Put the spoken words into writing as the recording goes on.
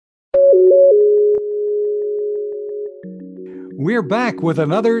We're back with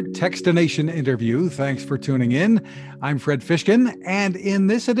another Techstination interview. Thanks for tuning in. I'm Fred Fishkin, and in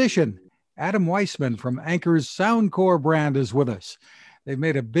this edition, Adam Weissman from Anker's Soundcore brand is with us. They've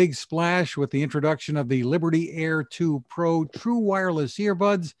made a big splash with the introduction of the Liberty Air 2 Pro true wireless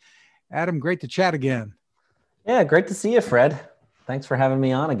earbuds. Adam, great to chat again. Yeah, great to see you, Fred. Thanks for having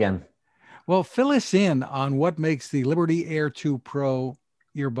me on again. Well, fill us in on what makes the Liberty Air 2 Pro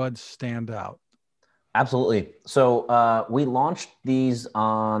earbuds stand out. Absolutely. So we launched these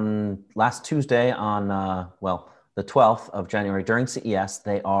on last Tuesday on, the 12th of January during CES.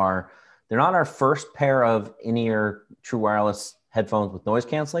 They're not our first pair of in-ear true wireless headphones with noise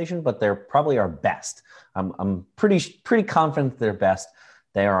cancellation, but they're probably our best. I'm pretty confident they're best.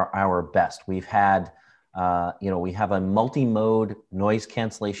 They are our best. We've had, we have a multi-mode noise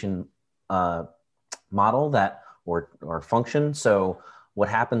cancellation model or function. So what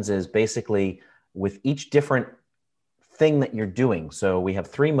happens is basically with each different thing that you're doing. So we have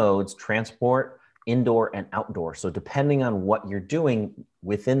 3 modes: transport, indoor, and outdoor. So depending on what you're doing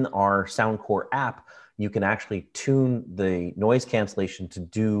within our Soundcore app, you can actually tune the noise cancellation to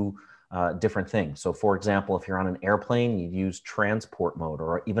do different things. So for example, if you're on an airplane, you'd use transport mode,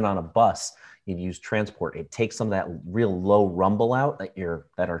 or even on a bus, you'd use transport. It takes some of that real low rumble out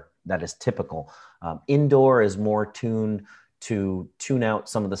that is typical. Indoor is more tuned to tune out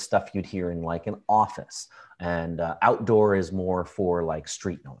some of the stuff you'd hear in like an office, and outdoor is more for like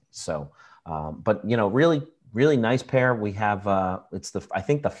street noise. So, but really nice pair. We have, I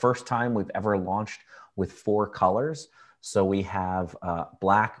think the first time we've ever launched with 4 colors. So we have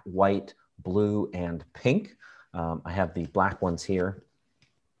black, white, blue, and pink. I have the black ones here.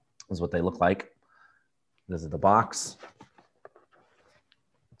 This is what they look like. This is the box.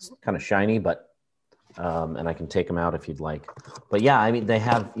 It's kind of shiny, but and I can take them out if you'd like. But yeah, I mean, they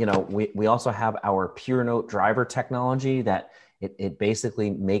have, we also have our Pure Note driver technology that it basically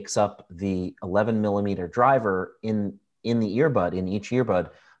makes up the 11 millimeter driver in the earbud, in each earbud.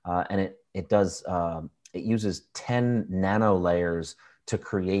 And it uses 10 nano layers to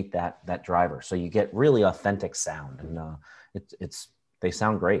create that driver. So you get really authentic sound, and they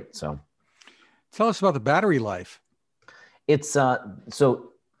sound great. So tell us about the battery life. It's so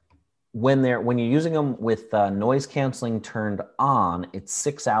when you're using them with noise canceling turned on, it's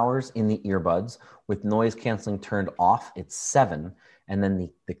 6 hours in the earbuds. With noise canceling turned off, it's 7. And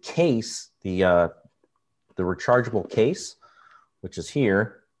then the case, the rechargeable case, which is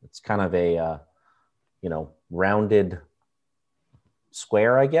here, it's kind of a rounded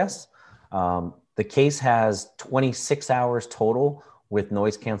square, I guess. The case has 26 hours total with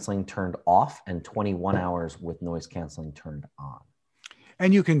noise canceling turned off, and 21 hours with noise canceling turned on.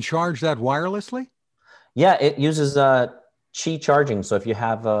 And you can charge that wirelessly? Yeah, it uses Qi charging. So if you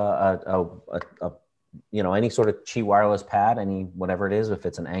have any sort of Qi wireless pad, whatever it is, if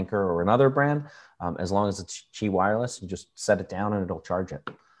it's an Anker or another brand, as long as it's Qi wireless, you just set it down and it'll charge it.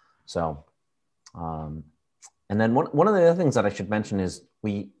 So, and then one of the other things that I should mention is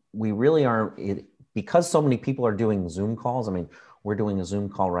we really are, because so many people are doing Zoom calls. I mean, we're doing a Zoom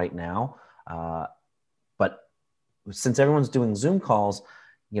call right now, but since everyone's doing Zoom calls,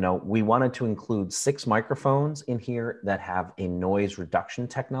 we wanted to include 6 microphones in here that have a noise reduction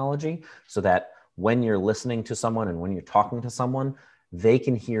technology, so that when you're listening to someone and when you're talking to someone, they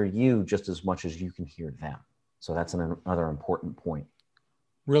can hear you just as much as you can hear them. So that's another important point.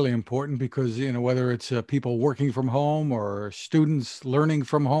 Really important, because, whether it's people working from home or students learning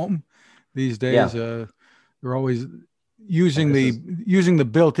from home these days, they're always using the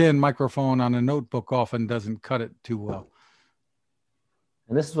built-in microphone on a notebook often doesn't cut it too well.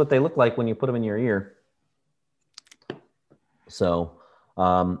 And this is what they look like when you put them in your ear. So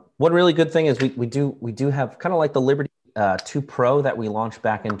one really good thing is we do have kind of like the Liberty 2 Pro that we launched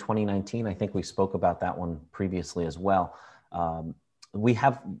back in 2019. I think we spoke about that one previously as well. We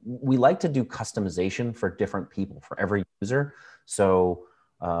like to do customization for different people, for every user. So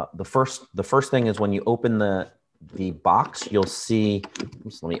the first thing is when you open the box, you'll see,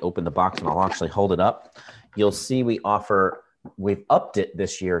 let me open the box and I'll actually hold it up. You'll see we've upped it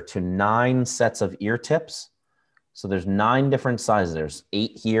this year to 9 sets of ear tips. So there's 9 different sizes. There's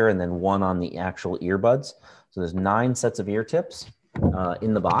 8 here and then 1 on the actual earbuds. So there's 9 sets of ear tips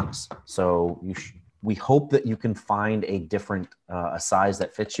in the box. So we hope that you can find a different a size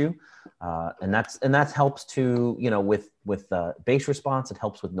that fits you, and that helps to with bass response. It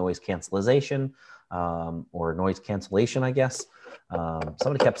helps with noise cancellation, or noise cancellation, I guess.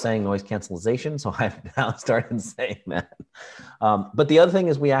 Somebody kept saying noise cancellation, so I've now started saying that. But the other thing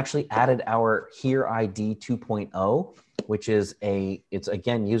is we actually added our Hear ID 2.0, which is it's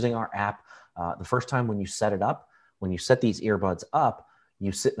again using our app. The first time when you set it up, when you set these earbuds up,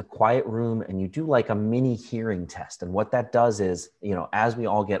 you sit in a quiet room and you do like a mini hearing test. And what that does is, as we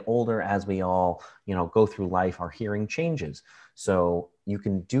all get older, as we all, go through life, our hearing changes. So you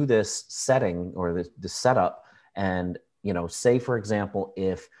can do this setting or this setup and, say, for example,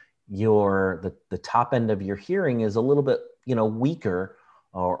 if the top end of your hearing is a little bit, weaker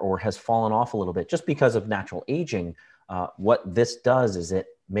or has fallen off a little bit just because of natural aging, what this does is it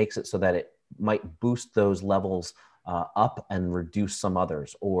makes it so that it might boost those levels up and reduce some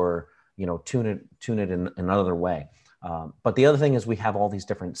others, or tune it in another way. But the other thing is we have all these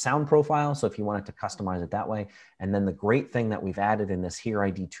different sound profiles. So if you wanted to customize it that way, and then the great thing that we've added in this Hear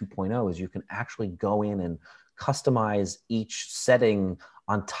ID 2.0 is you can actually go in and customize each setting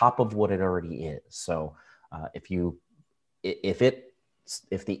on top of what it already is. So if the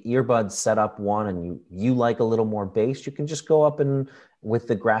earbuds set up one and you like a little more bass, you can just go up and with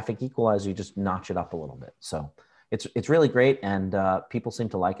the graphic equalizer, you just notch it up a little bit. So it's really great, and people seem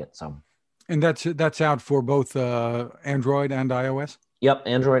to like it. So, and that's out for both Android and iOS. Yep,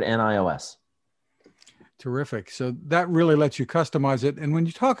 Android and iOS. Terrific. So that really lets you customize it. And when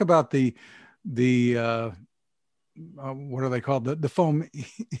you talk about the what are they called? The foam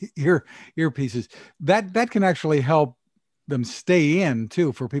earpieces, that can actually help them stay in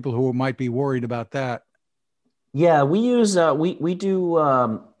too, for people who might be worried about that. Yeah, we use we do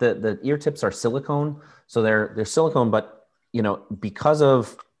the ear tips are silicone, so they're silicone, but because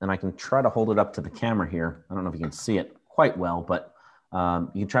of, and I can try to hold it up to the camera here. I don't know if you can see it quite well, but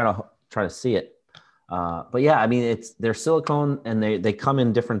you can try to see it. But yeah, I mean, they're silicone, and they come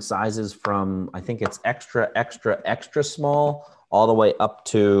in different sizes from, I think it's extra small all the way up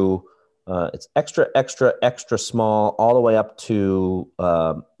to it's extra small all the way up to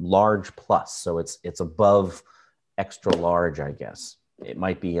large plus. So it's above extra large, I guess. It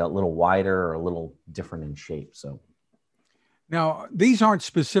might be a little wider or a little different in shape. So now, these aren't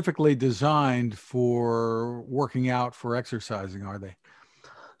specifically designed for working out, for exercising, are they?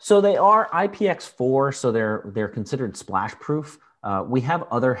 So they are IPX4, so they're considered splash proof. We have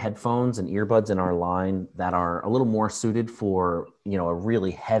other headphones and earbuds in our line that are a little more suited for, a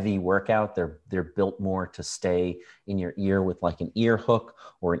really heavy workout. They're built more to stay in your ear with like an ear hook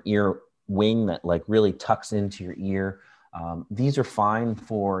or an ear wing that like really tucks into your ear. These are fine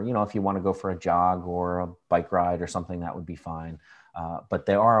for, if you want to go for a jog or a bike ride or something, that would be fine. But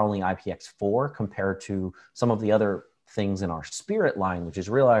they are only IPX4 compared to some of the other things in our Spirit line, which is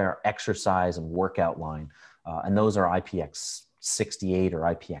really our exercise and workout line. And those are IPX68 or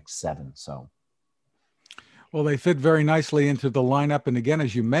IPX7. So, well, they fit very nicely into the lineup. And again,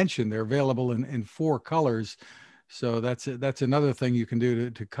 as you mentioned, they're available in 4 colors. So that's another thing you can do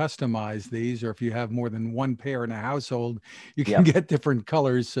to customize these, or if you have more than one pair in a household, you can get different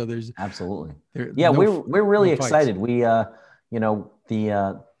colors. So there's absolutely. We're really excited. We,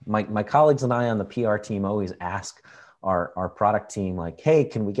 my colleagues and I on the PR team always ask our product team, like, hey,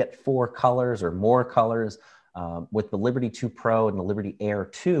 can we get 4 colors or more colors? With the Liberty 2 Pro and the Liberty Air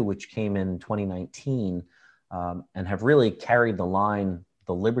 2, which came in 2019, and have really carried the line,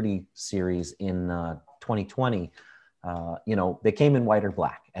 the Liberty series in 2020, they came in white or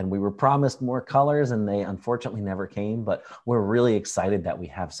black, and we were promised more colors, and they unfortunately never came, but we're really excited that we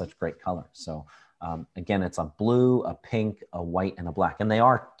have such great colors. So again, it's a blue, a pink, a white, and a black, and they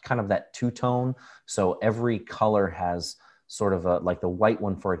are kind of that two-tone. So every color has sort of like the white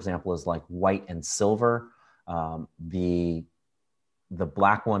one, for example, is like white and silver. The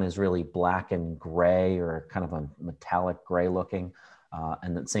black one is really black and gray, or kind of a metallic gray looking.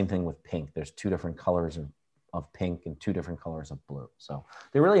 And the same thing with pink. There's 2 different colors of pink and 2 different colors of blue. So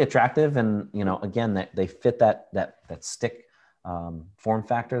they're really attractive. And, again, they fit that stick form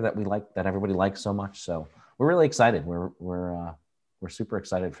factor that we like, that everybody likes so much. So we're really excited. We're super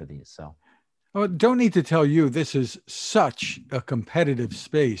excited for these. So. Oh, don't need to tell you, this is such a competitive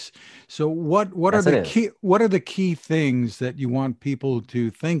space. So what are the key things that you want people to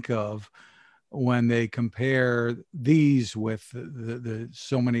think of when they compare these with the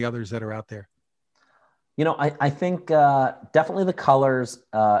so many others that are out there? I think definitely the colors,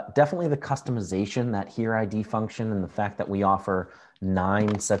 definitely the customization, that Hear ID function, and the fact that we offer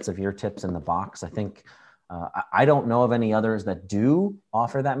 9 sets of ear tips in the box. I think I don't know of any others that do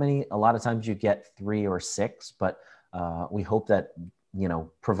offer that many. A lot of times you get 3 or 6, but we hope that,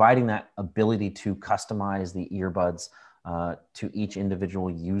 providing that ability to customize the earbuds to each individual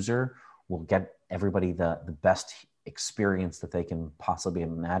user will get everybody the best experience that they can possibly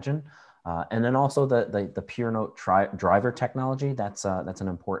imagine. And then also the Pure Note driver technology, that's an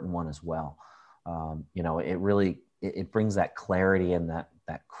important one as well. It really, it brings that clarity and that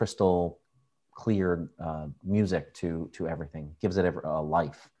crystal clear music to everything. Gives it a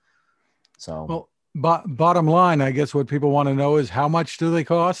life. So, well, bottom line, I guess what people want to know is how much do they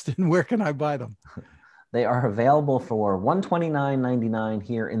cost and where can I buy them? They are available for $129.99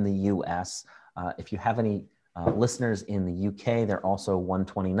 here in the U.S. If you have any listeners in the UK, they're also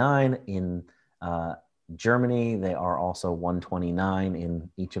 $129. In Germany, they are also $129 in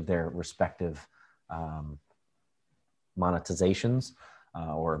each of their respective monetizations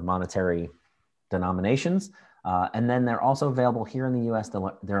or monetary denominations. And then they're also available here in the US.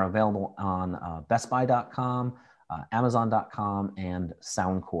 They're available on bestbuy.com, amazon.com, and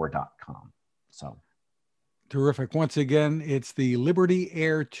soundcore.com. So terrific. Once again, it's the Liberty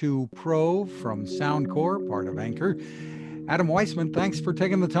Air 2 Pro from Soundcore, part of Anchor. Adam Weissman, thanks for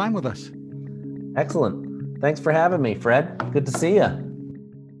taking the time with us. Excellent. Thanks for having me, Fred. Good to see you.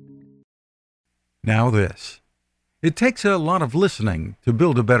 Now this. It takes a lot of listening to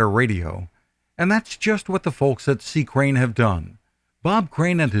build a better radio, and that's just what the folks at C. Crane have done. Bob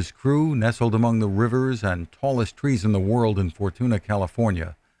Crane and his crew, nestled among the rivers and tallest trees in the world in Fortuna,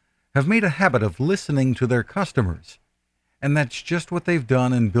 California, have made a habit of listening to their customers. And that's just what they've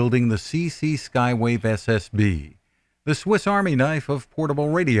done in building the CC Skywave SSB, the Swiss Army knife of portable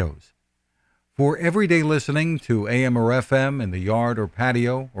radios. For everyday listening to AM or FM in the yard or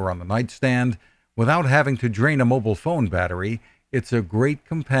patio or on the nightstand, without having to drain a mobile phone battery, it's a great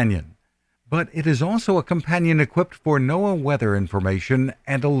companion. But it is also a companion equipped for NOAA weather information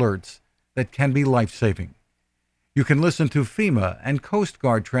and alerts that can be life-saving. You can listen to FEMA and Coast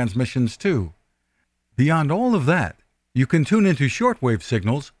Guard transmissions too. Beyond all of that, you can tune into shortwave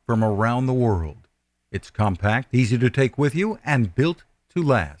signals from around the world. It's compact, easy to take with you, and built to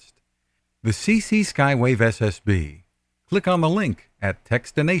last. The CC Skywave SSB. Click on the link at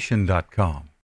Techstination.com.